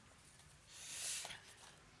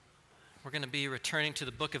We're going to be returning to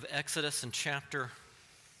the book of Exodus in chapter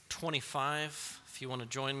 25. If you want to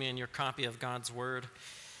join me in your copy of God's Word,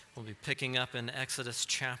 we'll be picking up in Exodus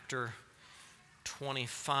chapter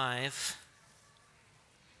 25.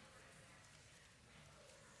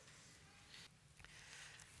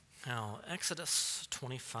 Now, Exodus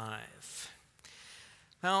 25.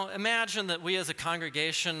 Now, imagine that we as a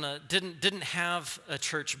congregation didn't have a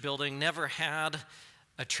church building, never had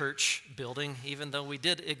a church building, even though we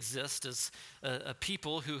did exist as a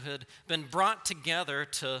people who had been brought together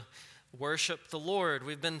to worship the Lord.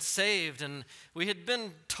 We've been saved, and we had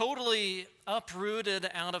been totally uprooted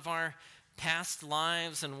out of our past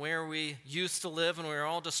lives and where we used to live, and we were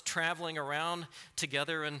all just traveling around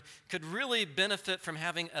together and could really benefit from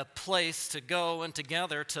having a place to go and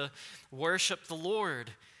together to worship the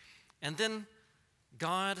Lord. And then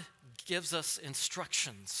God gives us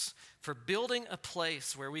instructions for building a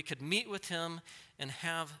place where we could meet with Him and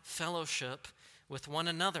have fellowship with one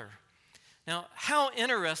another. Now, how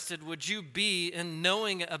interested would you be in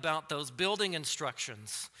knowing about those building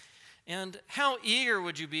instructions? And how eager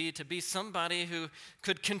would you be to be somebody who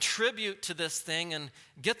could contribute to this thing and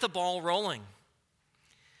get the ball rolling?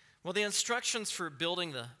 Well, the instructions for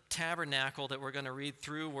building the tabernacle that we're going to read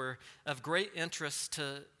through were of great interest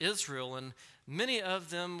to Israel, and many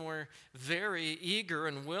of them were very eager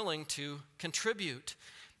and willing to contribute.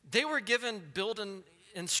 They were given building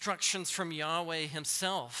instructions from Yahweh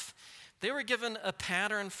Himself. They were given a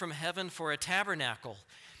pattern from heaven for a tabernacle,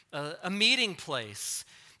 a meeting place,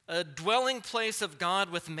 a dwelling place of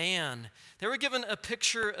God with man. They were given a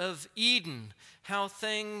picture of Eden, how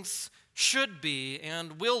things should be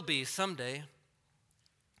and will be someday.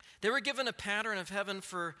 They were given a pattern of heaven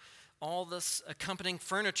for all this accompanying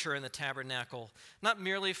furniture in the tabernacle, not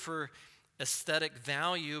merely for aesthetic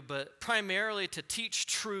value, but primarily to teach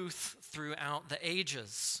truth throughout the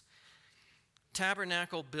ages.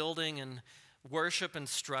 Tabernacle building and worship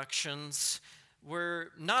instructions were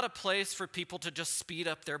not a place for people to just speed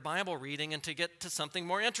up their Bible reading and to get to something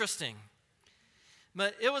more interesting.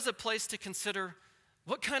 But it was a place to consider,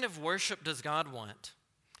 what kind of worship does God want?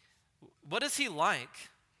 What is He like?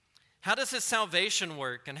 How does His salvation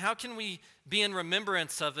work? And how can we be in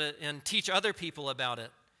remembrance of it and teach other people about it?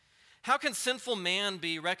 How can sinful man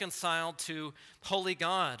be reconciled to holy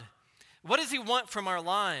God? What does He want from our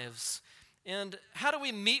lives? And how do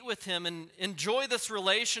we meet with Him and enjoy this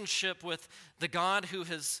relationship with the God who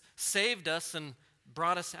has saved us and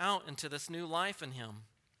brought us out into this new life in Him?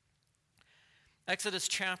 Exodus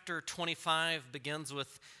chapter 25 begins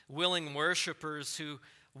with willing worshipers who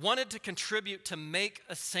wanted to contribute to make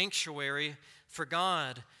a sanctuary for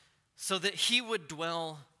God so that He would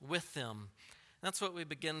dwell with them. That's what we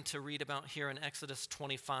begin to read about here in Exodus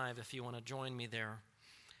 25, if you want to join me there.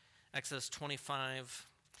 Exodus 25,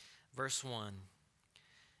 verse 1.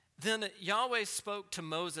 Then Yahweh spoke to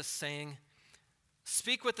Moses, saying,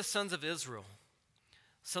 "Speak with the sons of Israel,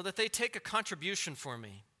 so that they take a contribution for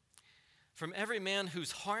me. From every man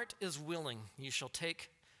whose heart is willing, you shall take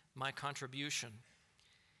my contribution.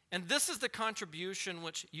 And this is the contribution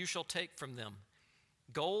which you shall take from them: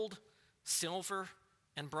 gold, silver,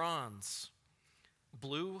 and bronze,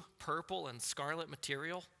 blue, purple, and scarlet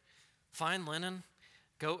material, fine linen,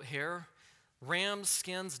 goat hair, ram's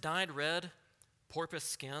skins dyed red, porpoise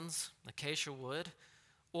skins, acacia wood,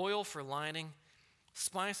 oil for lining,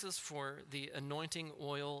 spices for the anointing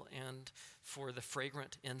oil and for the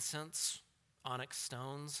fragrant incense, onyx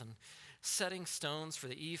stones, and setting stones for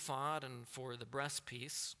the ephod and for the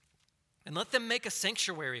breastpiece. And let them make a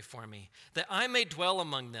sanctuary for me, that I may dwell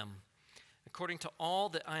among them, according to all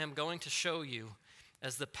that I am going to show you,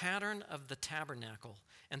 as the pattern of the tabernacle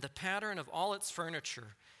and the pattern of all its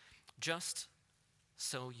furniture, just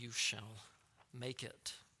so you shall make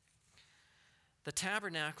it." The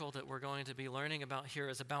tabernacle that we're going to be learning about here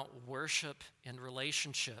is about worship and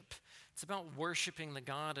relationship. It's about worshiping the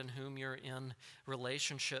God in whom you're in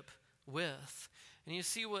relationship with. And you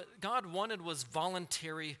see, what God wanted was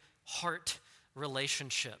voluntary heart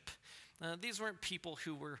relationship. These weren't people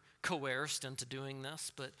who were coerced into doing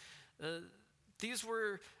this, but these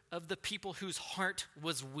were of the people whose heart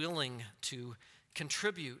was willing to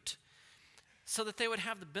contribute so that they would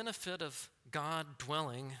have the benefit of God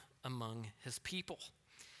dwelling among His people.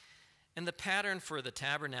 And the pattern for the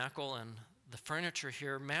tabernacle and the furniture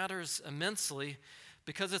here matters immensely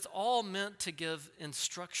because it's all meant to give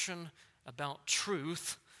instruction about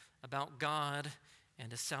truth, about God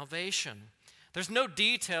and His salvation. There's no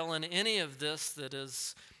detail in any of this that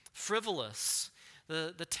is frivolous.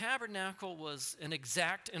 The tabernacle was an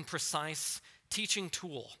exact and precise teaching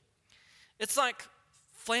tool. It's like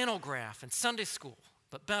flannel graph in Sunday school,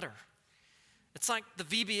 but better. It's like the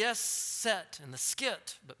VBS set and the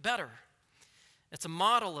skit, but better. It's a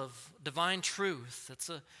model of divine truth. It's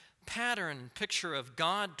a pattern, picture of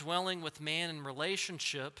God dwelling with man in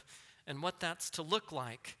relationship and what that's to look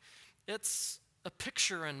like. It's a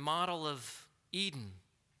picture and model of Eden.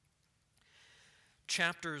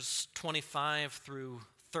 Chapters 25 through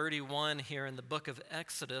 31 here in the book of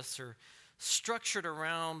Exodus are structured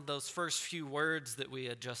around those first few words that we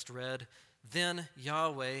had just read. Then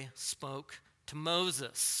Yahweh spoke to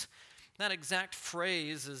Moses. That exact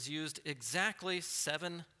phrase is used exactly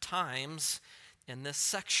 7 times in this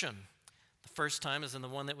section. The first time is in the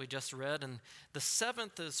one that we just read, and the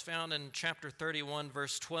 7th is found in chapter 31,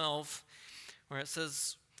 verse 12, where it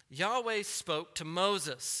says, Yahweh spoke to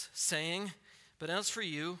Moses, saying, but as for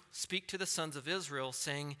you, speak to the sons of Israel,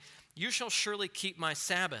 saying, you shall surely keep my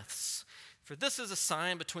Sabbaths. For this is a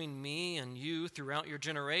sign between me and you throughout your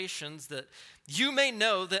generations, that you may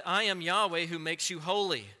know that I am Yahweh who makes you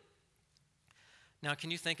holy. Now,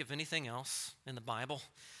 can you think of anything else in the Bible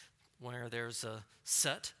where there's a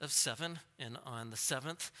set of 7, and on the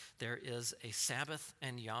 7th there is a Sabbath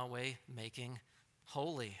and Yahweh making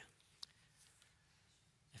holy?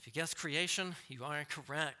 If you guess creation, you are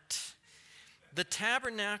correct. The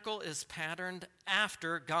tabernacle is patterned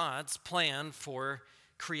after God's plan for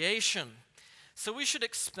creation. So we should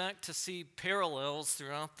expect to see parallels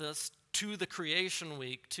throughout this to the creation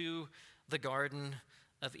week, to the Garden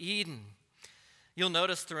of Eden. You'll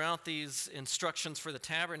notice throughout these instructions for the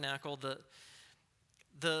tabernacle that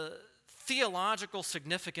the theological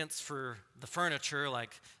significance for the furniture,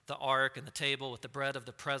 like the ark and the table with the bread of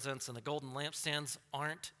the presence and the golden lampstands,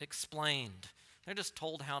 aren't explained. They're just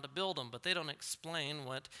told how to build them, but they don't explain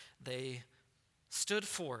what they stood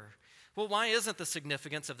for. Well, why isn't the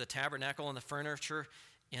significance of the tabernacle and the furniture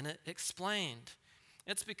in it explained?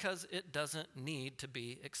 It's because it doesn't need to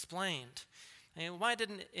be explained. And why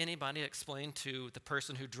didn't anybody explain to the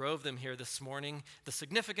person who drove them here this morning the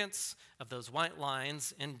significance of those white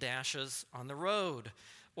lines and dashes on the road?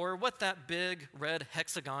 Or what that big red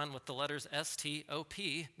hexagon with the letters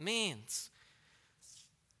STOP means?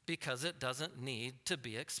 Because it doesn't need to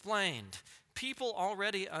be explained. People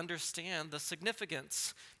already understand the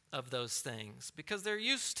significance of those things because they're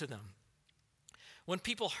used to them. When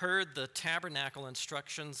people heard the tabernacle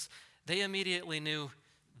instructions, they immediately knew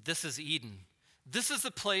this is Eden. This is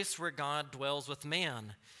the place where God dwells with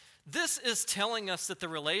man. This is telling us that the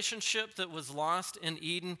relationship that was lost in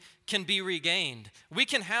Eden can be regained. We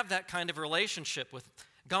can have that kind of relationship with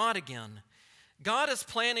God again. God is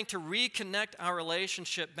planning to reconnect our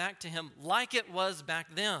relationship back to Him like it was back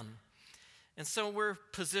then. And so we're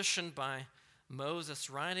positioned by Moses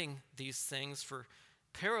writing these things for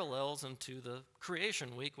parallels into the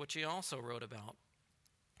creation week, which he also wrote about.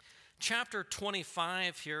 Chapter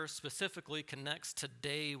 25 here specifically connects to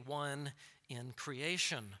day 1 in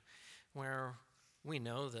creation, where we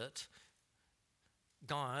know that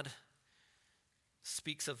God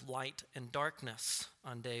speaks of light and darkness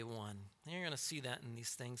on day 1. And you're going to see that in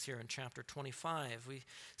these things here in chapter 25. We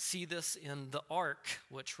see this in the ark,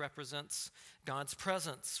 which represents God's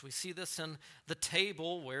presence. We see this in the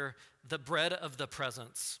table where the bread of the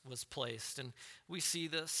presence was placed. And we see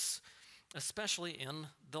this especially in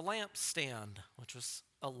the lampstand, which was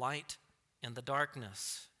a light in the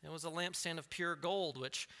darkness. It was a lampstand of pure gold,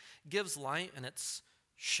 which gives light, and it's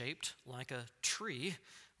shaped like a tree,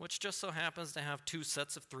 which just so happens to have 2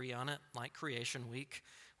 sets of 3 on it, like creation week,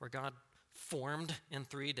 where God formed in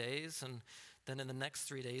 3 days, and then in the next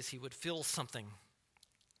 3 days he would fill something.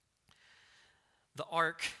 The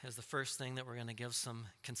ark is the first thing that we're going to give some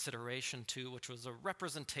consideration to, which was a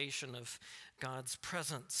representation of God's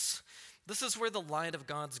presence. This is where the light of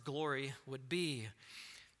God's glory would be.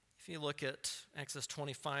 If you look at Exodus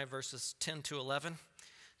 25, verses 10 to 11,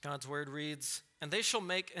 God's word reads, "And they shall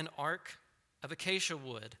make an ark of acacia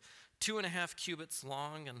wood, 2.5 cubits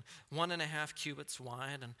long and 1.5 cubits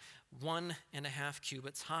wide and 1.5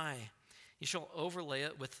 cubits high. You shall overlay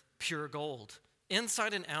it with pure gold.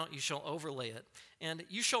 Inside and out you shall overlay it, and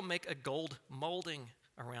you shall make a gold molding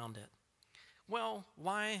around it." Well,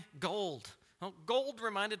 why gold? Well, gold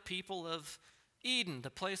reminded people of Eden,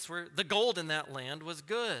 the place where the gold in that land was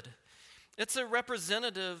good. It's a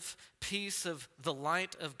representative piece of the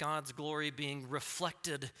light of God's glory being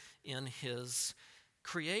reflected in His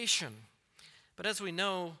creation. But as we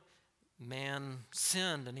know, man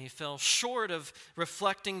sinned and he fell short of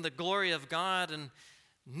reflecting the glory of God and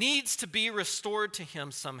needs to be restored to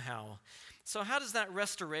Him somehow. So how does that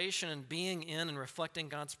restoration and being in and reflecting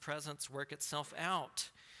God's presence work itself out?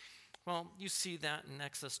 Well, you see that in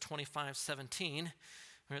Exodus 25:17,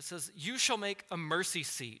 where it says, "You shall make a mercy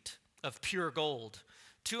seat of pure gold,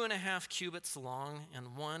 2.5 cubits long and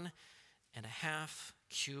 1.5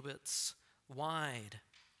 cubits wide.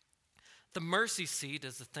 The mercy seat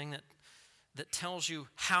is the thing that tells you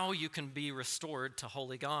how you can be restored to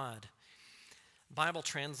holy God. Bible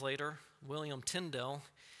translator William Tyndale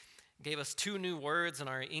gave us 2 new words in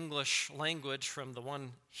our English language from the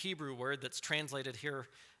one Hebrew word that's translated here,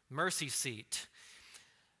 mercy seat.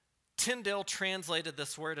 Tyndale translated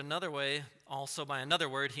this word another way, also by another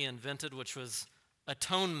word he invented, which was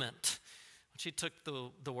atonement, which he took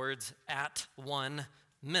the words at one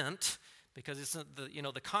meant, because it's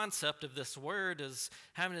the concept of this word is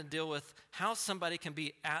having to deal with how somebody can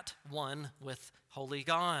be at one with holy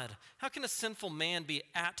God. How can a sinful man be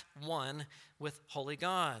at one with holy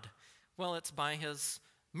God? Well, it's by his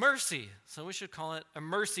mercy. So we should call it a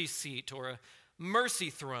mercy seat or a mercy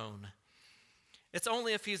throne. It's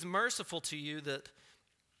only if he's merciful to you that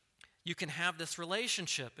you can have this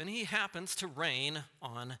relationship. And he happens to reign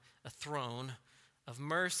on a throne of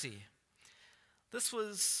mercy. This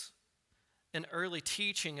was an early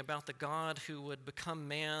teaching about the God who would become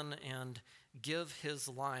man and give his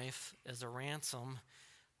life as a ransom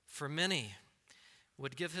for many,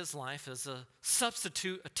 would give his life as a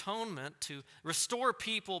substitute atonement to restore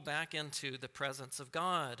people back into the presence of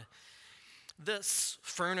God. This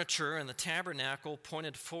furniture in the tabernacle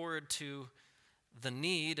pointed forward to the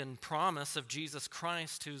need and promise of Jesus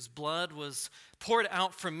Christ, whose blood was poured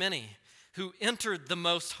out for many, who entered the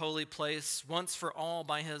most holy place once for all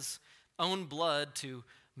by his own blood to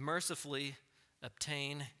mercifully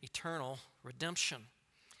obtain eternal redemption.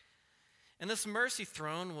 And this mercy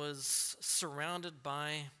throne was surrounded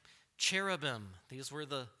by cherubim. These were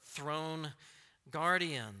the throne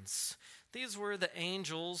guardians. These were the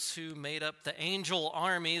angels who made up the angel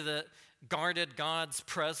army that guarded God's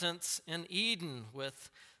presence in Eden with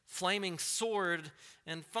flaming sword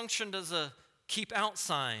and functioned as a keep out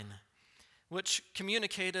sign, which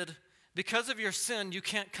communicated, because of your sin, you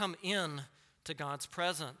can't come in to God's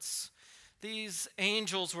presence. These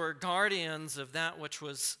angels were guardians of that which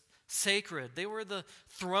was sacred. They were the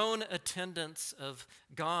throne attendants of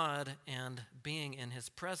God and being in his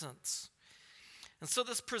presence. And so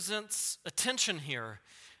this presents a tension here,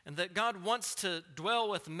 and that God wants to dwell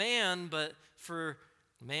with man, but for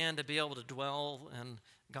man to be able to dwell in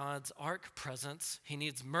God's ark presence, he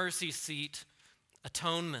needs mercy seat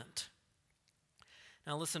atonement.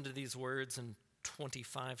 Now listen to these words in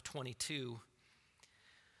 25:22.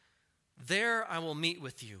 There I will meet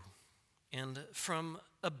with you, and from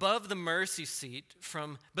above the mercy seat,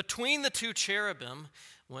 from between the 2 cherubim,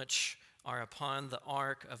 which are upon the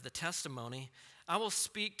ark of the testimony, I will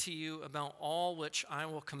speak to you about all which I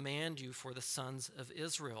will command you for the sons of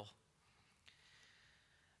Israel.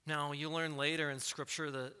 Now, you learn later in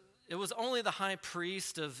Scripture that it was only the high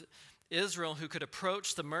priest of Israel who could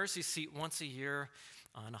approach the mercy seat once a year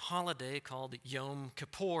on a holiday called Yom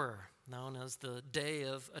Kippur, known as the Day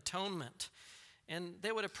of Atonement. And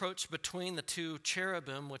they would approach between the 2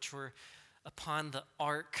 cherubim, which were upon the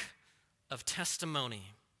Ark of Testimony.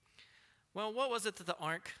 Well, what was it that the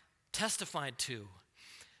Ark testified to?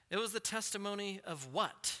 It was the testimony of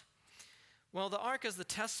what? Well, the Ark is the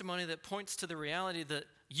testimony that points to the reality that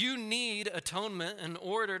you need atonement in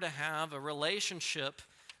order to have a relationship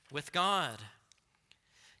with God.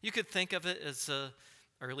 You could think of it as an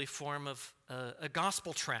early form of a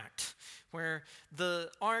gospel tract, where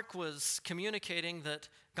the ark was communicating that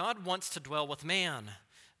God wants to dwell with man,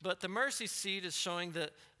 but the mercy seat is showing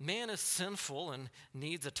that man is sinful and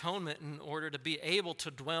needs atonement in order to be able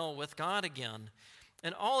to dwell with God again.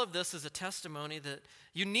 And all of this is a testimony that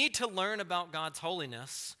you need to learn about God's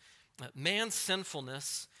holiness, man's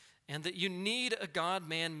sinfulness, and that you need a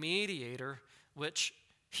God-man mediator, which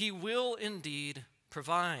he will indeed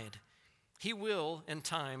provide. He will, in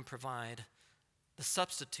time, provide the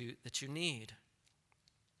substitute that you need.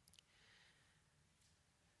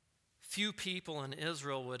 Few people in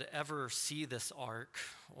Israel would ever see this ark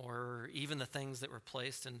or even the things that were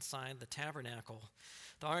placed inside the tabernacle.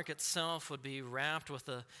 The ark itself would be wrapped with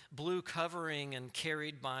a blue covering and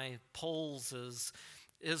carried by poles as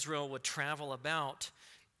Israel would travel about.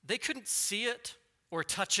 They couldn't see it or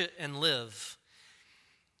touch it and live.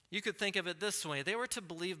 You could think of it this way: they were to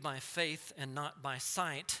believe by faith and not by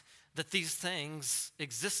sight that these things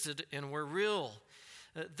existed and were real.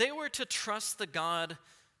 They were to trust the God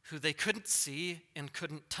who they couldn't see and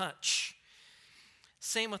couldn't touch.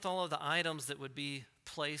 Same with all of the items that would be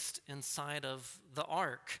placed inside of the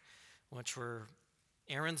ark, which were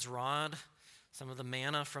Aaron's rod, some of the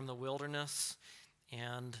manna from the wilderness,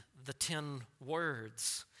 and the 10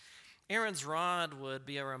 words. Aaron's rod would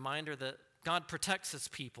be a reminder that God protects his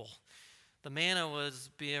people. The manna was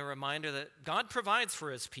be a reminder that God provides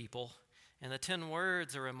for his people, and the 10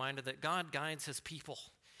 words are a reminder that God guides his people.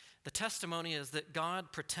 The testimony is that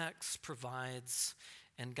God protects, provides,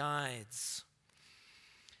 and guides.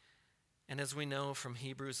 And as we know from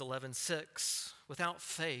Hebrews 11:6, without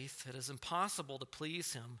faith it is impossible to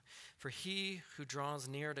please him, for he who draws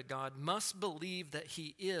near to God must believe that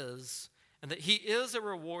he is, and that he is a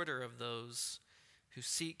rewarder of those who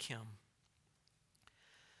seek him.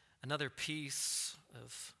 Another piece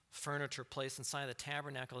of furniture placed inside the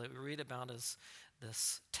tabernacle that we read about is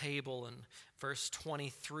this table in verse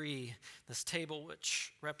 23, this table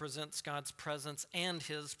which represents God's presence and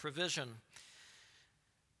his provision.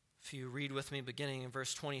 If you read with me beginning in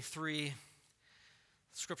verse 23,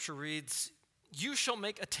 Scripture reads, "You shall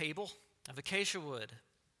make a table of acacia wood,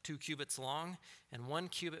 2 cubits long and 1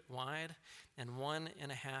 cubit wide and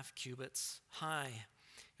 1.5 cubits high.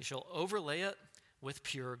 You shall overlay it with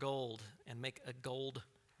pure gold and make a gold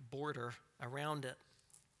border around it."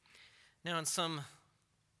 Now, in some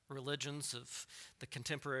religions of the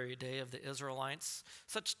contemporary day of the Israelites,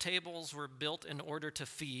 such tables were built in order to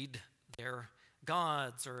feed their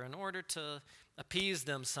gods or in order to appease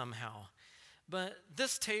them somehow. But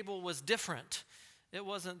this table was different. It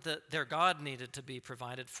wasn't that their God needed to be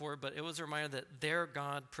provided for, but it was a reminder that their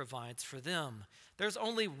God provides for them. There's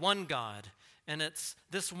only one God, and it's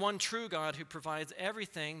this one true God who provides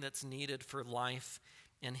everything that's needed for life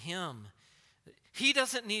in him. He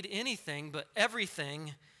doesn't need anything, but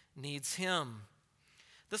everything needs him.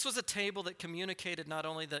 This was a table that communicated not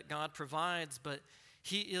only that God provides, but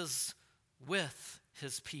he is with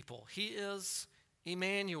his people. He is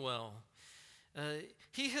Emmanuel.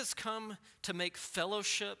 He has come to make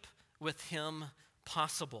fellowship with him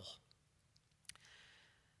possible.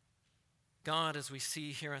 God, as we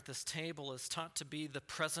see here at this table, is taught to be the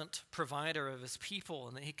present provider of his people,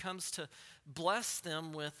 and that he comes to bless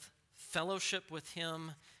them with fellowship with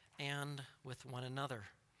him and with one another.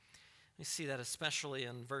 We see that especially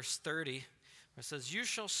in verse 30, where it says, "You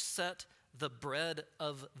shall set the bread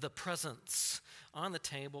of the presence on the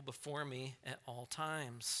table before me at all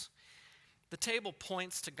times." The table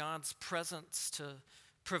points to God's presence to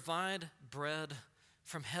provide bread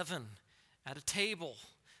from heaven at a table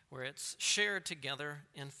where it's shared together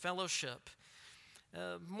in fellowship.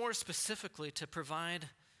 More specifically, to provide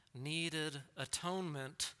needed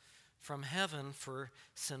atonement from heaven for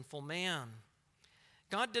sinful man.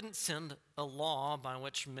 God didn't send a law by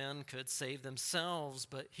which men could save themselves,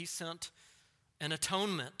 but he sent an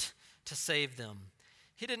atonement to save them.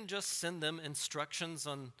 He didn't just send them instructions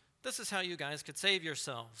on, this is how you guys could save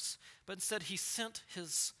yourselves, but instead he sent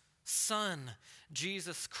his Son,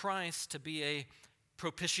 Jesus Christ, to be a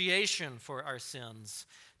propitiation for our sins,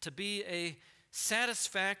 to be a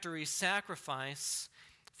satisfactory sacrifice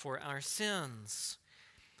for our sins.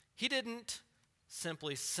 He didn't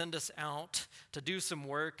simply send us out to do some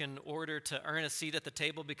work in order to earn a seat at the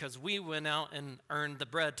table because we went out and earned the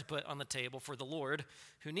bread to put on the table for the Lord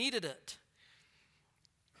who needed it.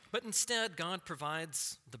 But instead, God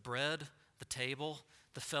provides the bread, the table,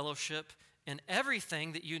 the fellowship, and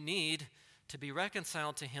everything that you need to be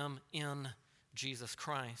reconciled to him in Jesus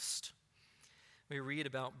Christ. We read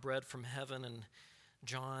about bread from heaven in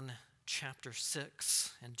John chapter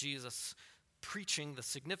 6, and Jesus preaching the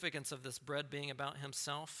significance of this bread being about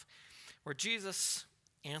himself, where Jesus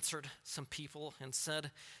answered some people and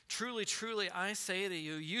said, "Truly, truly, I say to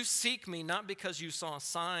you, you seek me not because you saw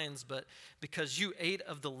signs, but because you ate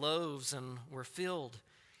of the loaves and were filled.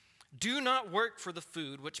 Do not work for the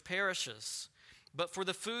food which perishes, but for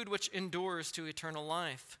the food which endures to eternal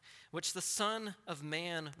life, which the Son of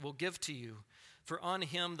Man will give to you. For on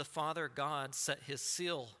him the Father God set his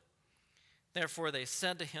seal." Therefore they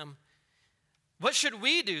said to him, "What should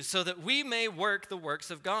we do so that we may work the works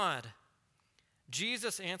of God?"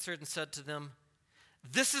 Jesus answered and said to them,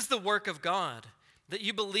 "This is the work of God, that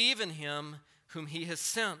you believe in him whom he has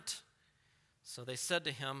sent." So they said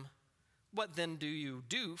to him, "What then do you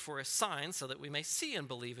do for a sign so that we may see and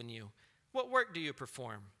believe in you? What work do you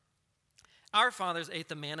perform?" "Our fathers ate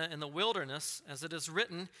the manna in the wilderness, as it is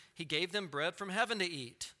written, he gave them bread from heaven to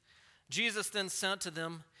eat." Jesus then said to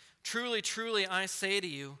them, "Truly, truly, I say to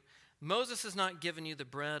you, Moses has not given you the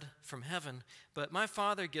bread from heaven, but my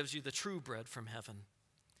Father gives you the true bread from heaven.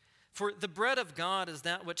 For the bread of God is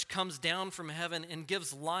that which comes down from heaven and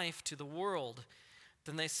gives life to the world."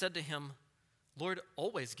 Then they said to him, "Lord,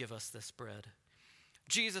 always give us this bread."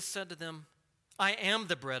 Jesus said to them, "I am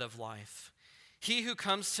the bread of life. He who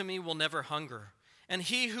comes to me will never hunger, and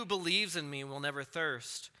he who believes in me will never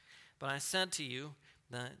thirst. But I said to you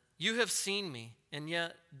that You have seen me, and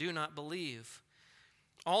yet do not believe.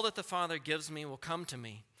 All that the Father gives me will come to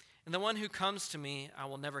me, and the one who comes to me I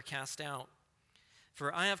will never cast out.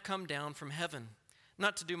 For I have come down from heaven,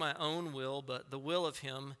 not to do my own will, but the will of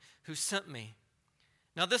him who sent me.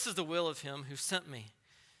 Now this is the will of him who sent me,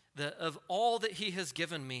 that of all that he has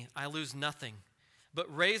given me I lose nothing,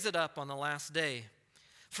 but raise it up on the last day.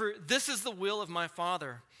 For this is the will of my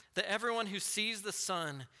Father, that everyone who sees the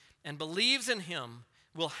Son and believes in him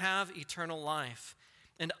will have eternal life,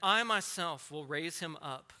 and I myself will raise him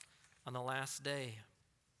up on the last day.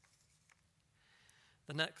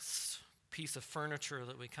 The next piece of furniture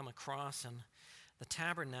that we come across in the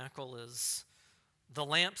tabernacle is the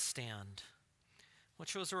lampstand,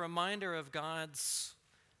 which was a reminder of God's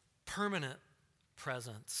permanent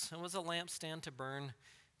presence. It was a lampstand to burn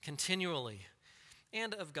continually,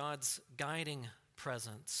 and of God's guiding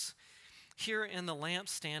presence. Here in the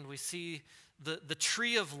lampstand, we see the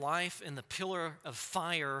tree of life and the pillar of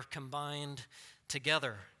fire combined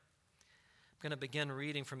together. I'm going to begin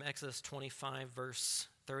reading from Exodus 25, verse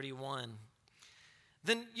 31.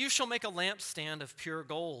 Then you shall make a lampstand of pure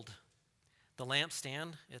gold. The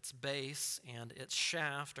lampstand, its base, and its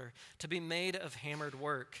shaft are to be made of hammered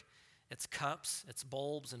work. Its cups, its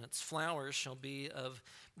bulbs, and its flowers shall be of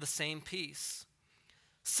the same piece.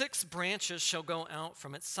 6 branches shall go out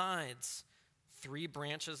from its sides, 3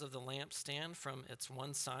 branches of the lampstand from its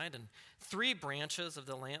one side, and 3 branches of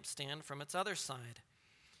the lampstand from its other side.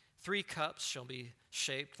 3 cups shall be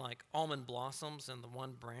shaped like almond blossoms in the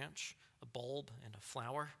one branch, a bulb and a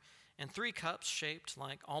flower, and 3 cups shaped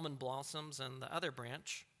like almond blossoms in the other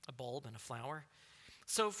branch, a bulb and a flower.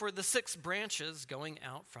 So for the 6 branches going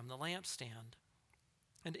out from the lampstand.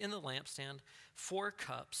 And in the lampstand, 4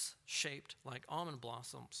 cups shaped like almond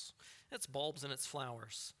blossoms, its bulbs and its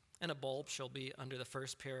flowers. And a bulb shall be under the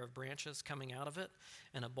first pair of branches coming out of it,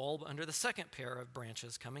 and a bulb under the second pair of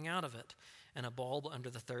branches coming out of it, and a bulb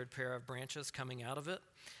under the third pair of branches coming out of it,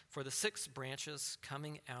 for the 6 branches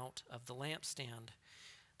coming out of the lampstand.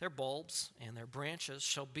 Their bulbs and their branches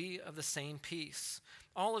shall be of the same piece.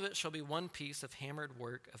 All of it shall be one piece of hammered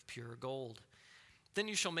work of pure gold. Then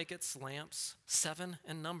you shall make its lamps 7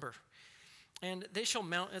 in number, and they shall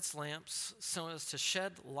mount its lamps so as to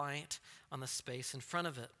shed light on the space in front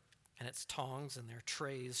of it. And its tongs and their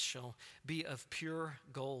trays shall be of pure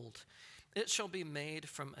gold. It shall be made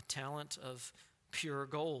from a talent of pure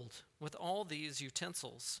gold, with all these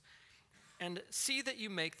utensils. And see that you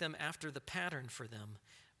make them after the pattern for them,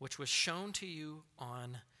 which was shown to you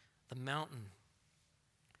on the mountain.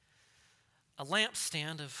 A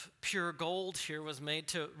lampstand of pure gold here was made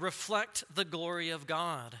to reflect the glory of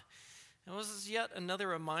God. It was yet another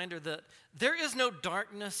reminder that there is no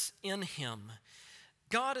darkness in him.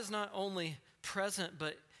 God is not only present,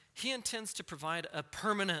 but he intends to provide a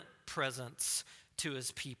permanent presence to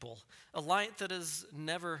his people, a light that is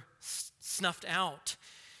never snuffed out.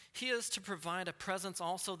 He is to provide a presence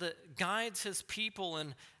also that guides his people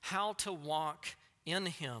in how to walk in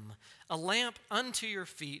him, a lamp unto your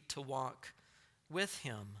feet to walk with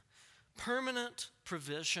him, permanent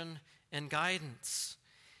provision and guidance.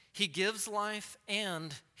 He gives life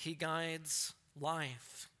and he guides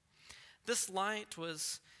life. This light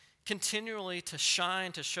was continually to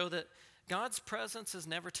shine to show that God's presence is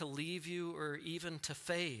never to leave you or even to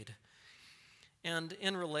fade. And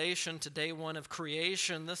in relation to day one of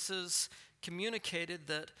creation, this is communicated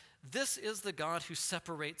that this is the God who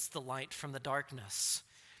separates the light from the darkness.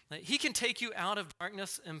 That he can take you out of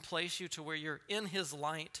darkness and place you to where you're in his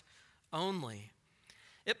light only.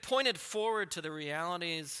 It pointed forward to the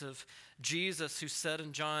realities of Jesus, who said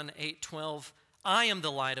in John 8:12, I am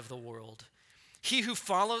the light of the world. He who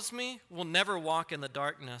follows me will never walk in the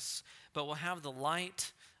darkness, but will have the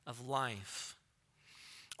light of life.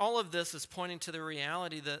 All of this is pointing to the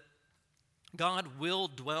reality that God will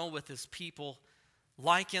dwell with his people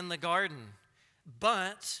like in the garden.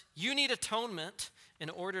 But you need atonement in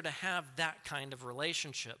order to have that kind of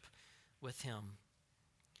relationship with him.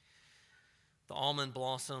 The almond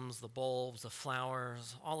blossoms, the bulbs, the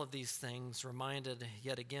flowers, all of these things reminded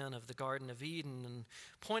yet again of the Garden of Eden and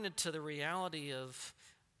pointed to the reality of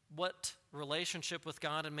what relationship with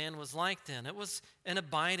God and man was like then. It was an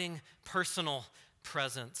abiding personal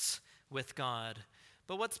presence with God.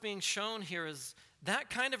 But what's being shown here is that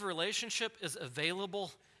kind of relationship is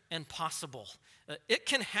available and possible. It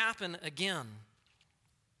can happen again.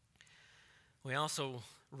 We also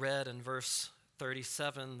read in verse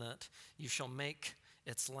 37 that you shall make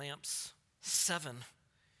its lamps 7.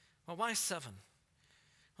 Well, why 7?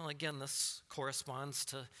 Well, again, this corresponds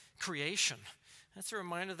to creation. That's a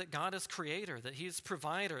reminder that God is creator, that he's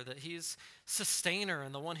provider, that he's sustainer,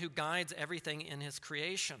 and the one who guides everything in his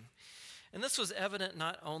creation. And this was evident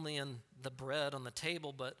not only in the bread on the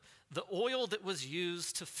table, but the oil that was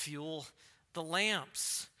used to fuel the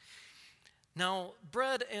lamps. Now,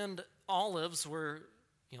 bread and olives were,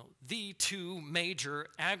 the two major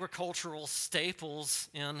agricultural staples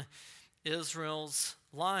in Israel's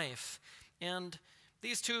life. And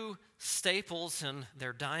these two staples in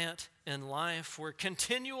their diet and life were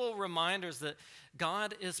continual reminders that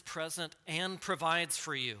God is present and provides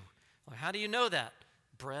for you. Well, how do you know that?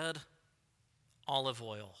 Bread, olive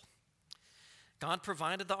oil. God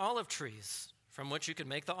provided the olive trees from which you could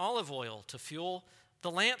make the olive oil to fuel the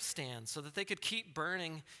lampstand so that they could keep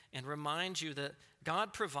burning and remind you that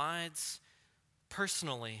God provides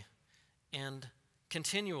personally and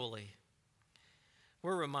continually.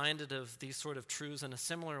 We're reminded of these sort of truths in a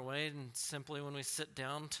similar way, and simply when we sit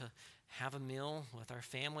down to have a meal with our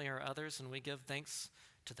family or others and we give thanks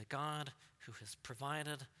to the God who has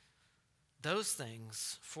provided those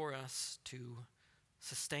things for us to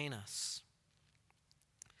sustain us.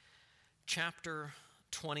 Chapter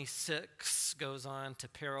 26 goes on to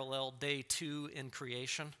parallel day 2 in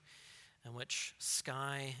creation, in which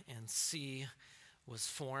sky and sea was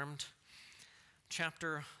formed.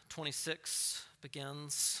 Chapter 26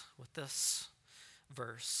 begins with this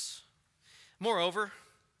verse. Moreover,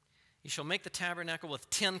 you shall make the tabernacle with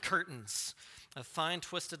 10 curtains of fine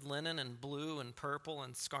twisted linen and blue and purple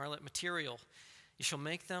and scarlet material. You shall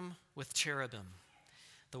make them with cherubim,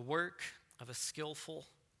 the work of a skillful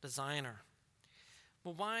designer.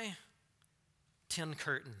 Well, why 10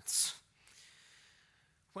 curtains?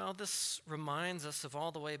 Well, this reminds us of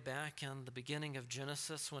all the way back in the beginning of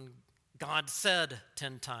Genesis when God said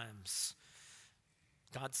 10 times.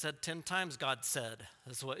 God said 10 times, God said,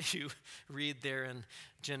 is what you read there in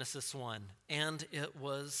Genesis 1. And it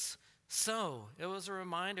was so. It was a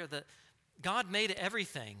reminder that God made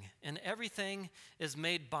everything, and everything is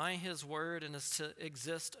made by his word and is to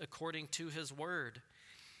exist according to his word.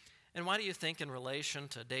 And why do you think in relation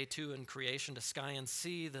to day 2 in creation, to sky and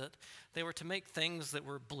sea, that they were to make things that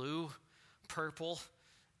were blue, purple,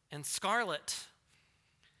 and scarlet?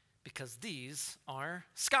 Because these are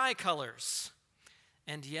sky colors.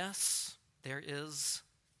 And yes, there is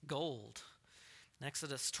gold. In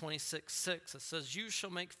Exodus 26:6, it says, you shall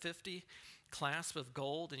make 50 clasps of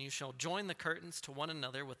gold, and you shall join the curtains to one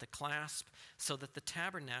another with the clasp, so that the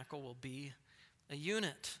tabernacle will be a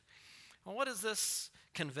unit. Well, what does this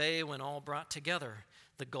convey when all brought together,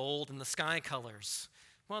 the gold and the sky colors?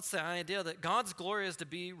 Well, it's the idea that God's glory is to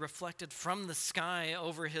be reflected from the sky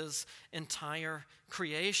over his entire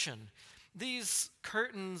creation. These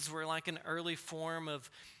curtains were like an early form of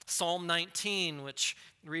Psalm 19, which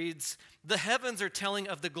reads, the heavens are telling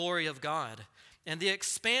of the glory of God, and the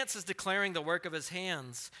expanse is declaring the work of his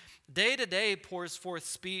hands. Day to day pours forth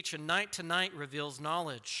speech, and night to night reveals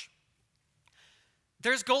knowledge.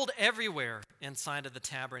 There's gold everywhere inside of the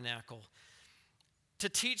tabernacle to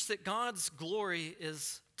teach that God's glory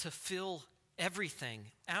is to fill everything,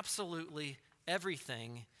 absolutely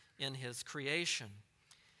everything in his creation.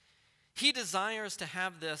 He desires to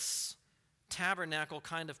have this tabernacle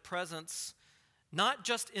kind of presence, not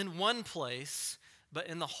just in one place, but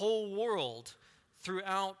in the whole world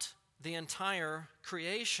throughout the entire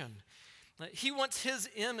creation. He wants his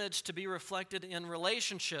image to be reflected in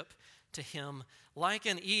relationship to him, like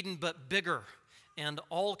in Eden, but bigger and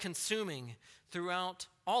all-consuming throughout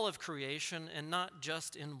all of creation and not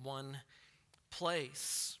just in one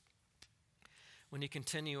place. When you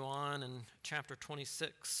continue on in chapter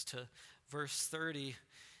 26 to verse 30,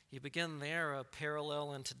 you begin there a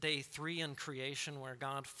parallel into day 3 in creation where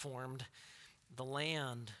God formed the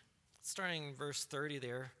land. Starting in verse 30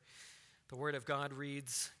 there, the word of God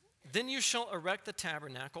reads, then you shall erect the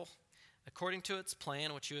tabernacle according to its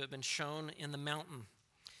plan which you have been shown in the mountain.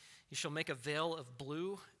 You shall make a veil of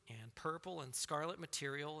blue and purple and scarlet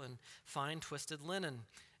material and fine twisted linen.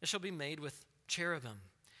 It shall be made with cherubim,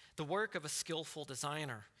 the work of a skillful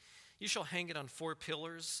designer. You shall hang it on 4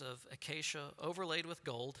 pillars of acacia overlaid with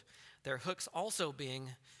gold, their hooks also being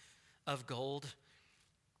of gold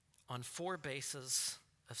on 4 bases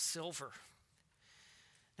of silver.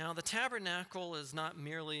 Now, the tabernacle is not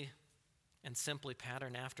merely and simply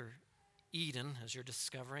patterned after Eden, as you're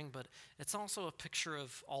discovering, but it's also a picture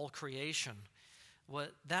of all creation,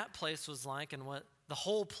 what that place was like and what the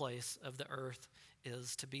whole place of the earth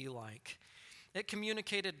is to be like. It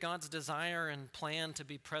communicated God's desire and plan to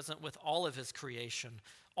be present with all of his creation,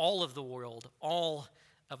 all of the world, all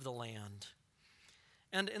of the land.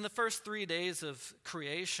 And in the first 3 days of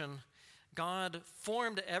creation, God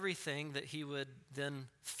formed everything that he would then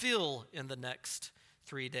fill in the next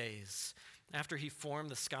 3 days. After he formed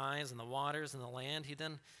the skies and the waters and the land, he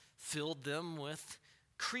then filled them with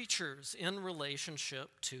creatures in relationship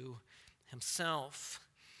to himself.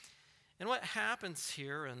 And what happens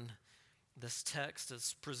here in this text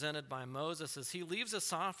is presented by Moses as he leaves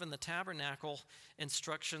us off in the tabernacle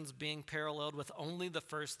instructions being paralleled with only the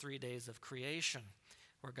first 3 days of creation,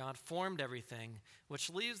 where God formed everything, which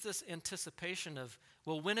leaves this anticipation of,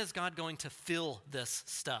 well, when is God going to fill this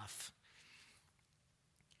stuff?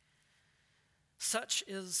 Such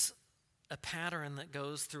is a pattern that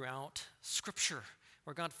goes throughout Scripture,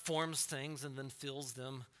 where God forms things and then fills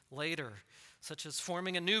them later, such as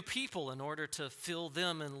forming a new people in order to fill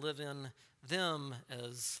them and live in them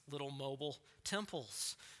as little mobile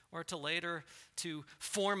temples, or to later to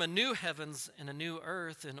form a new heavens and a new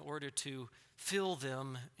earth in order to fill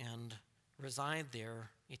them and reside there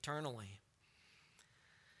eternally.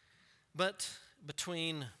 But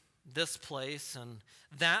between this place and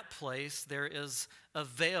that place, there is a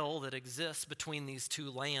veil that exists between these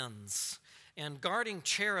two lands. And guarding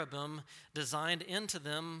cherubim designed into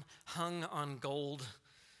them hung on gold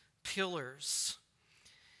pillars.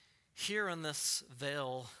 Here in this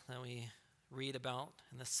veil that we read about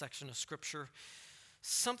in this section of Scripture,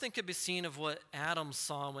 something could be seen of what Adam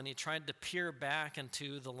saw when he tried to peer back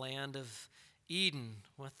into the land of Eden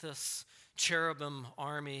with this cherubim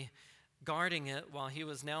army guarding it while he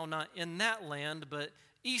was now not in that land, but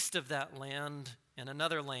east of that land in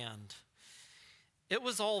another land. It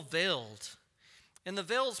was all veiled. And the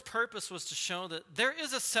veil's purpose was to show that there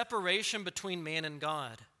is a separation between man and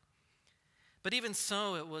God. But even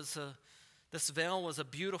so, this veil was a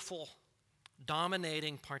beautiful,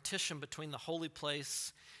 dominating partition between the holy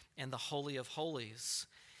place and the Holy of Holies.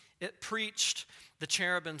 It preached the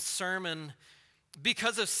cherubim's sermon,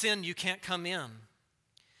 because of sin, you can't come in.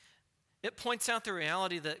 It points out the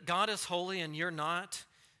reality that God is holy and you're not,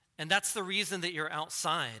 and that's the reason that you're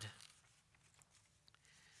outside.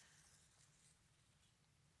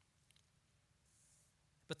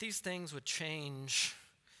 But these things would change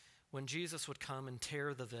when Jesus would come and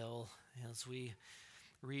tear the veil, as we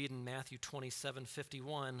read in Matthew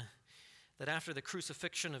 27:51, that after the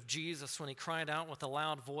crucifixion of Jesus, when he cried out with a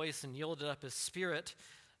loud voice and yielded up his spirit,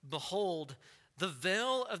 behold, the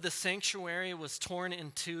veil of the sanctuary was torn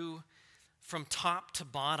in two from top to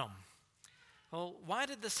bottom. Well, why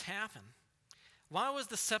did this happen? Why was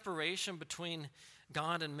the separation between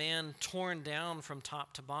God and man torn down from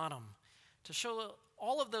top to bottom? To show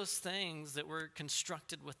all of those things that were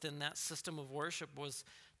constructed within that system of worship was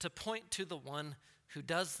to point to the one who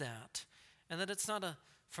does that. And that it's not a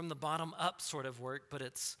from the bottom up sort of work, but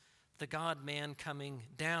it's the God-man coming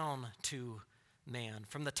down to man,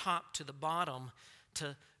 from the top to the bottom,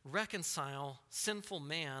 to reconcile sinful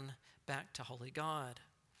man back to holy God.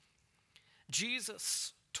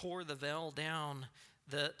 Jesus tore the veil down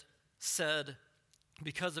that said,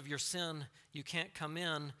 because of your sin, you can't come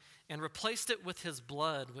in, and replaced it with his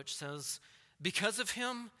blood, which says, because of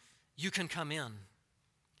him, you can come in.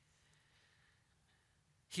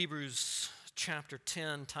 Hebrews chapter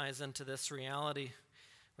 10 ties into this reality,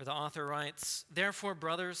 where the author writes, therefore,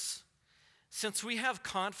 brothers, since we have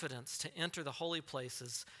confidence to enter the holy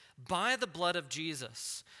places by the blood of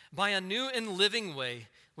Jesus, by a new and living way,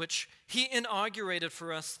 which he inaugurated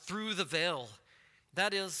for us through the veil,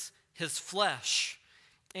 that is, his flesh.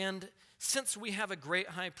 And since we have a great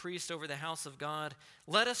high priest over the house of God,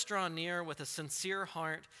 let us draw near with a sincere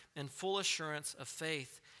heart and full assurance of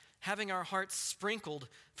faith, having our hearts sprinkled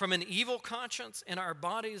from an evil conscience and our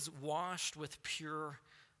bodies washed with pure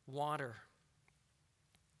water.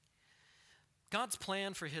 God's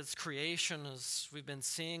plan for his creation, as we've been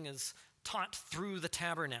seeing, is taught through the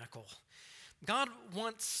tabernacle. God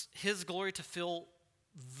wants his glory to fill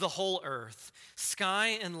the whole earth,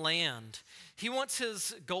 sky and land. He wants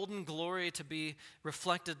his golden glory to be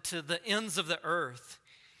reflected to the ends of the earth.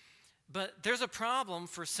 But there's a problem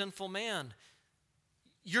for sinful man.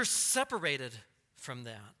 You're separated from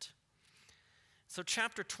that. So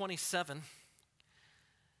chapter 27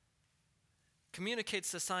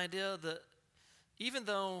 communicates this idea that even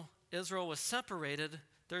though Israel was separated,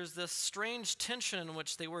 there's this strange tension in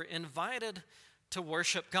which they were invited to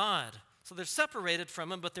worship God. So they're separated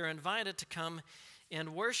from him, but they're invited to come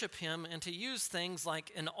and worship him and to use things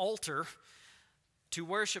like an altar to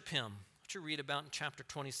worship him, which you read about in chapter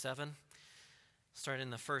 27. Starting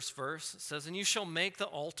in the first verse, it says, and you shall make the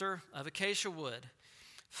altar of acacia wood,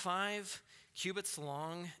 5 cubits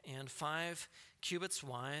long and 5 cubits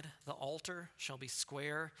wide. The altar shall be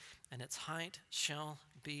square, and its height shall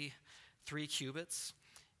be 3 cubits.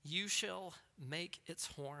 You shall make its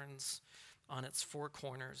horns on its four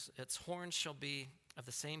corners. Its horns shall be of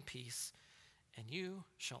the same piece, and you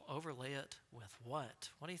shall overlay it with what?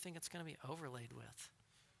 What do you think it's going to be overlaid with?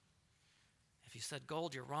 If you said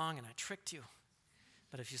gold, you're wrong, and I tricked you.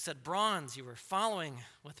 But if you said bronze, you were following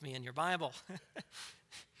with me in your Bible.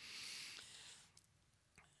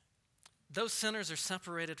 Those sinners are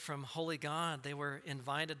separated from holy God. They were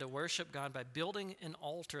invited to worship God by building an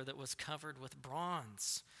altar that was covered with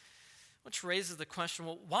bronze, which raises the question,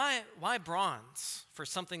 well, why bronze for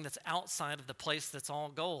something that's outside of the place that's all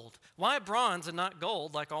gold? Why bronze and not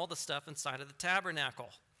gold like all the stuff inside of the tabernacle?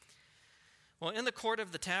 Well, in the court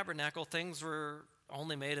of the tabernacle, things were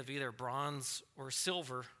only made of either bronze or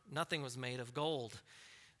silver. Nothing was made of gold.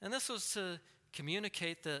 And this was to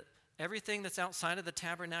communicate that everything that's outside of the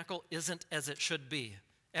tabernacle isn't as it should be.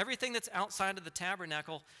 Everything that's outside of the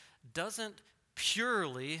tabernacle doesn't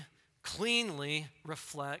purely, cleanly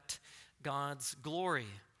reflect God's glory.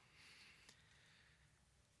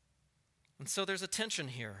 And so there's a tension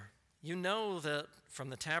here. You know that from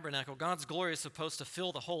the tabernacle, God's glory is supposed to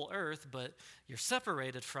fill the whole earth, but you're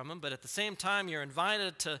separated from Him. But at the same time, you're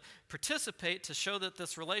invited to participate to show that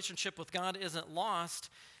this relationship with God isn't lost,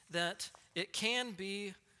 that it can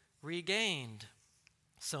be regained.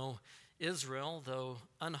 So Israel, though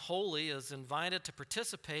unholy, is invited to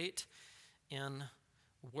participate in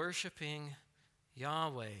worshiping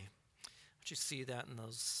Yahweh. Don't you see that in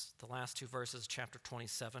the last two verses, chapter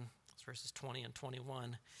 27, verses 20 and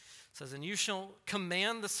 21. It says, "And you shall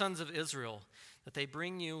command the sons of Israel that they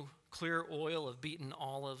bring you clear oil of beaten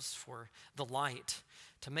olives for the light,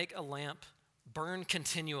 to make a lamp burn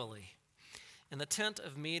continually. In the tent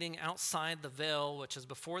of meeting outside the veil, which is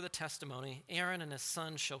before the testimony, Aaron and his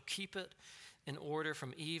sons shall keep it in order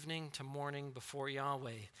from evening to morning before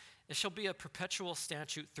Yahweh. It shall be a perpetual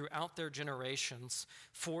statute throughout their generations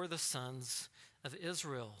for the sons of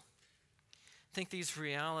Israel." I think these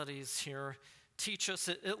realities here teach us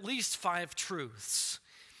at least 5 truths.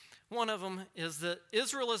 One of them is that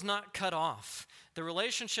Israel is not cut off. The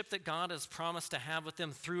relationship that God has promised to have with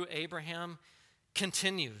them through Abraham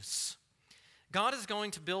continues. God is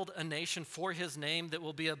going to build a nation for His name that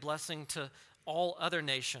will be a blessing to all other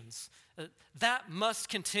nations. That must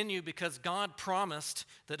continue because God promised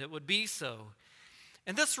that it would be so.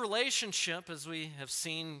 And this relationship, as we have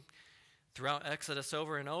seen throughout Exodus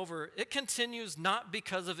over and over, it continues not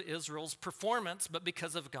because of Israel's performance, but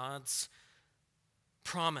because of God's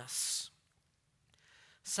promise.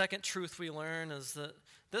 Second truth we learn is that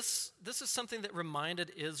this is something that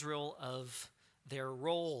reminded Israel of their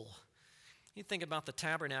role. You think about the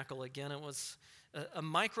tabernacle again, it was a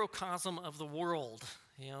microcosm of the world.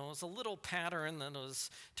 It was a little pattern that was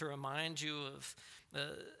to remind you of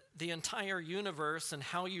the entire universe and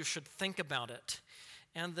how you should think about it.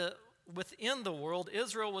 And within the world,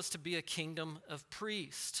 Israel was to be a kingdom of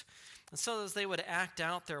priests. And so as they would act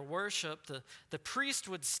out their worship, the priest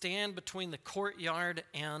would stand between the courtyard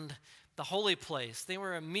and the holy place. They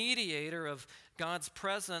were a mediator of God's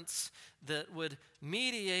presence that would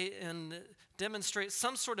mediate and demonstrate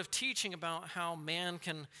some sort of teaching about how man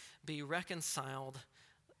can be reconciled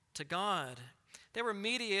to God. They were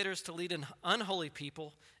mediators to lead an unholy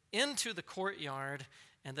people into the courtyard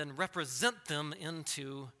and then represent them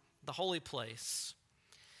into the holy place.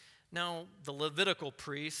 Now, the Levitical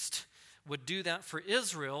priest would do that for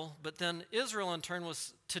Israel, but then Israel in turn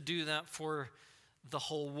was to do that for the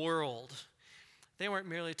whole world. They weren't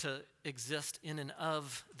merely to exist in and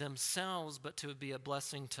of themselves, but to be a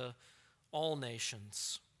blessing to all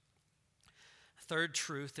nations. Third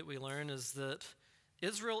truth that we learn is that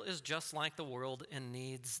Israel is just like the world and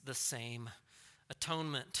needs the same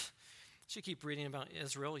atonement. As you keep reading about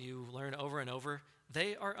Israel, you learn over and over,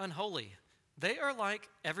 they are unholy. They are like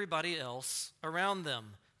everybody else around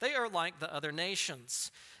them. They are like the other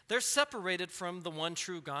nations. They're separated from the one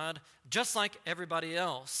true God, just like everybody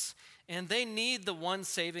else. And they need the one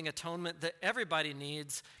saving atonement that everybody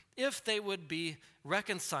needs if they would be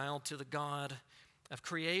reconciled to the God of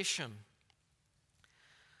creation.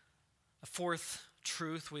 A fourth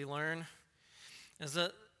truth we learn is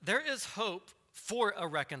that there is hope for a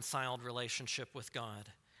reconciled relationship with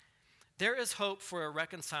God. There is hope for a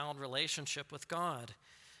reconciled relationship with God.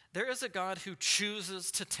 There is a God who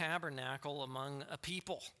chooses to tabernacle among a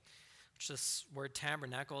people. Which this word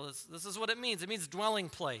tabernacle, this is what it means. It means dwelling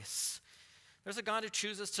place. There's a God who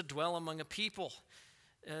chooses to dwell among a people,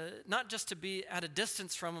 not just to be at a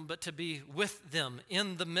distance from them, but to be with them,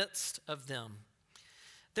 in the midst of them.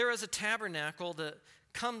 There is a tabernacle that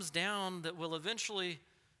comes down that will eventually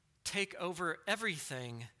take over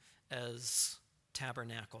everything as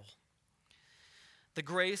tabernacle. The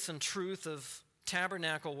grace and truth of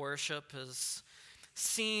tabernacle worship is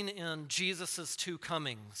seen in Jesus' two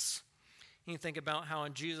comings. You think about how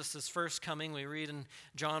in Jesus' first coming, we read in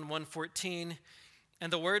John 1:14,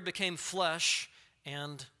 and the Word became flesh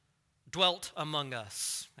and dwelt among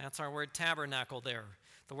us. That's our word tabernacle there.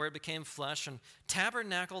 The Word became flesh and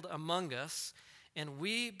tabernacled among us, and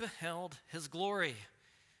we beheld his glory.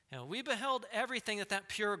 We beheld everything that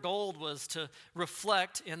pure gold was to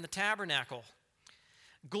reflect in the tabernacle.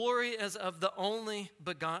 Glory as of the only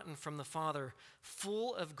begotten from the Father,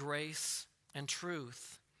 full of grace and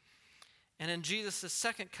truth. And in Jesus'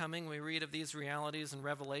 second coming, we read of these realities in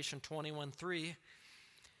Revelation 21:3,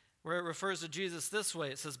 where it refers to Jesus this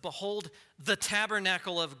way. It says, "Behold, the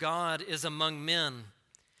tabernacle of God is among men,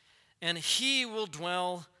 and he will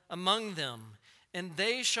dwell among them, and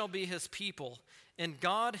they shall be his people, and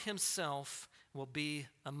God himself will be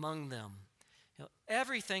among them."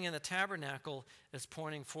 Everything in the tabernacle is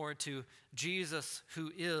pointing forward to Jesus,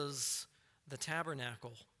 who is the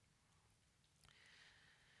tabernacle.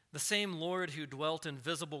 The same Lord who dwelt in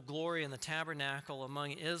visible glory in the tabernacle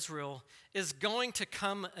among Israel is going to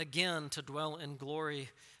come again to dwell in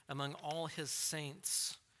glory among all his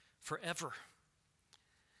saints forever.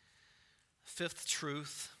 Fifth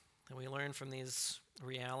truth that we learn from these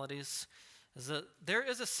realities is that there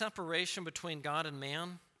is a separation between God and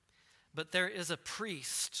man, but there is a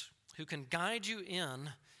priest who can guide you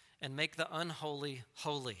in and make the unholy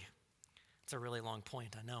holy. It's a really long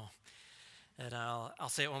point, I know. And I'll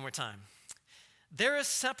say it one more time. There is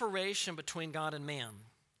separation between God and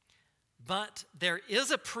man, but there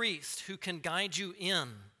is a priest who can guide you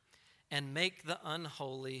in and make the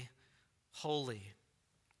unholy holy.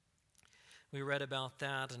 We read about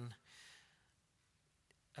that and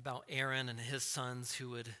about Aaron and his sons who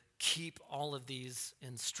would keep all of these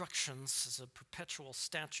instructions as a perpetual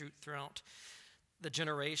statute throughout the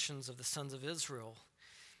generations of the sons of Israel.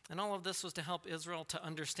 And all of this was to help Israel to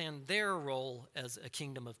understand their role as a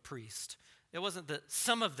kingdom of priests. It wasn't that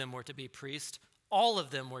some of them were to be priests. All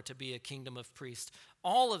of them were to be a kingdom of priests.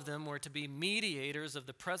 All of them were to be mediators of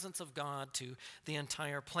the presence of God to the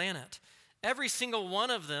entire planet. Every single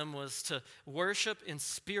one of them was to worship in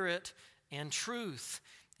spirit and truth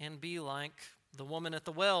and be like the woman at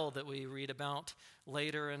the well that we read about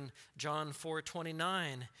later in John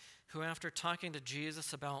 4:29, who after talking to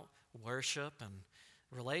Jesus about worship and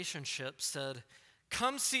relationship said,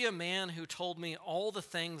 "Come see a man who told me all the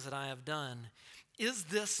things that I have done. Is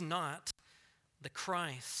this not the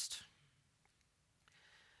Christ?"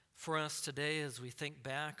 For us today, as we think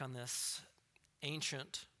back on this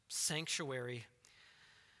ancient sanctuary,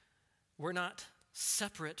 we're not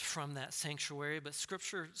separate from that sanctuary, but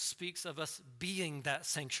Scripture speaks of us being that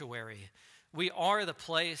sanctuary. We are the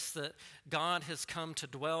place that God has come to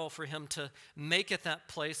dwell, for him to make it that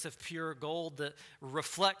place of pure gold that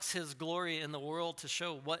reflects his glory in the world to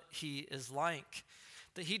show what he is like.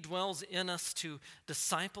 That he dwells in us to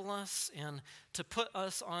disciple us and to put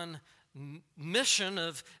us on mission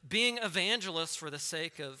of being evangelists for the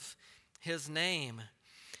sake of his name.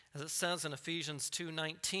 As it says in Ephesians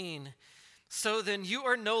 2:19, "So then you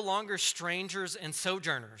are no longer strangers and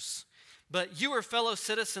sojourners, but you are fellow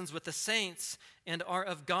citizens with the saints and are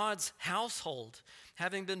of God's household,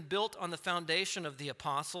 having been built on the foundation of the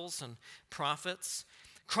apostles and prophets,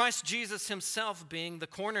 Christ Jesus himself being the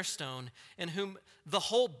cornerstone, in whom the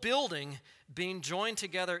whole building being joined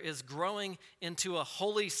together is growing into a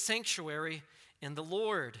holy sanctuary in the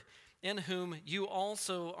Lord, in whom you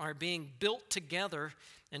also are being built together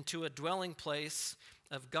into a dwelling place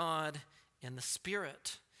of God in the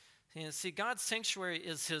Spirit." And see, God's sanctuary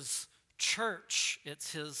is his church.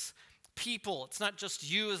 It's his people. It's not just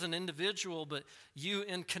you as an individual, but you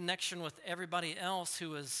in connection with everybody else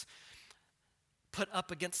who is put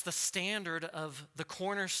up against the standard of the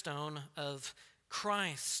cornerstone of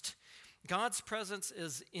Christ. God's presence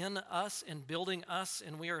is in us and building us,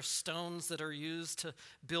 and we are stones that are used to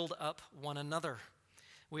build up one another.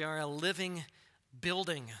 We are a living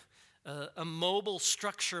building, a mobile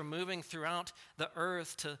structure moving throughout the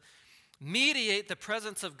earth to mediate the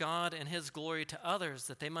presence of God and his glory to others,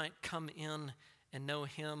 that they might come in and know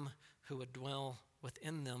him who would dwell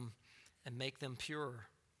within them and make them pure.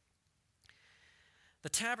 The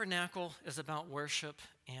tabernacle is about worship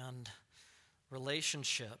and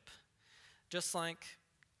relationship, just like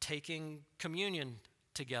taking communion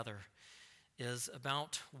together is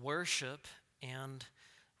about worship and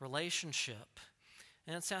relationship.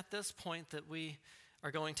 And it's at this point that we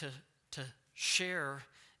are going to share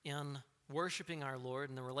in worshiping our Lord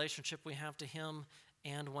and the relationship we have to him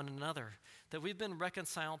and one another, that we've been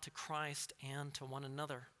reconciled to Christ and to one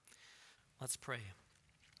another. Let's pray.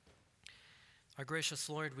 Our gracious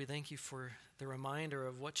Lord, we thank you for the reminder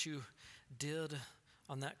of what you did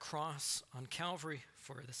on that cross on Calvary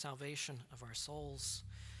for the salvation of our souls.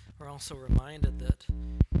 We're also reminded that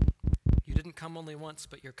you didn't come only once,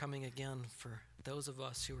 but you're coming again for those of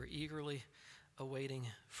us who are eagerly awaiting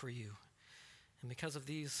for you. And because of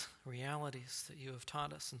these realities that you have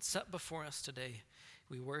taught us and set before us today,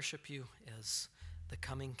 we worship you as the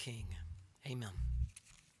coming King. Amen.